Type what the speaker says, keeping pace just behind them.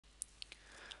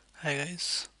Hi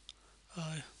guys,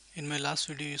 uh, in my last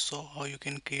video you saw how you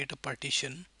can create a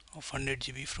partition of 100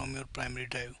 GB from your primary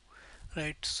drive,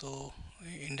 right? So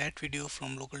in that video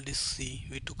from local disk C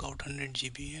we took out 100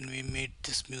 GB and we made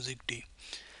this music D,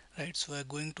 right? So we're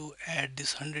going to add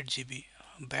this 100 GB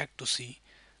back to C.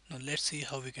 Now let's see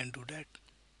how we can do that.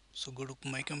 So go to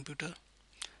my computer,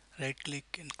 right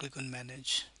click and click on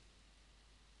manage.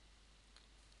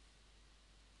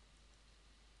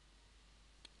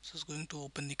 So it's going to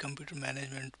open the computer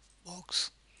management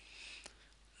box.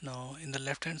 Now in the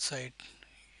left hand side,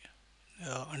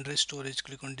 under storage,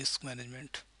 click on disk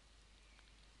management.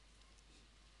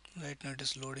 Right now it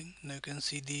is loading. Now you can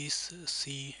see these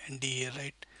C and D here,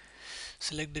 right?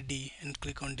 Select the D and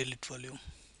click on delete volume.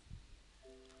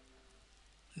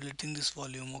 Deleting this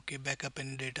volume, okay, backup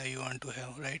any data you want to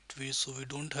have, right? So we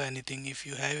don't have anything. If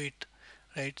you have it,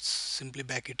 right, simply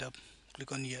back it up.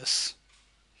 Click on yes.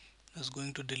 That's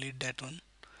going to delete that one.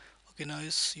 Okay, now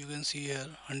you can see here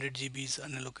 100 GB is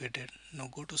unallocated. Now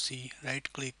go to C,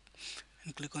 right click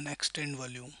and click on extend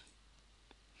volume.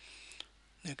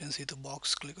 You can see the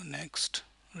box, click on next,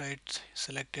 right,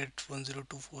 selected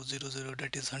 102400,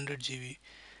 that is 100 GB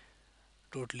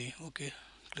totally. Okay,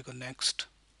 click on next,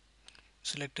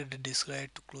 selected the disk,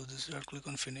 right, to close this, right, click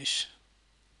on finish.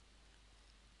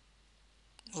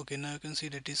 Okay, now you can see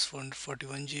that is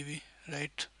 41 GB,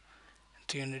 right,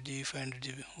 300 GB, 500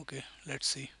 GB. Okay, let's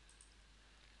see.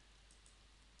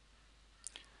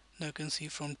 Now you can see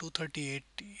from 238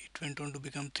 it went on to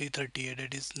become 338,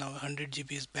 that is now 100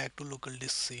 GB is back to local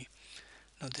disk C.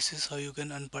 Now this is how you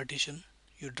can unpartition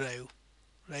your drive,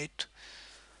 right?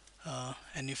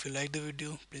 And if you like the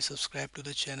video, please subscribe to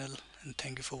the channel and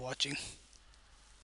thank you for watching.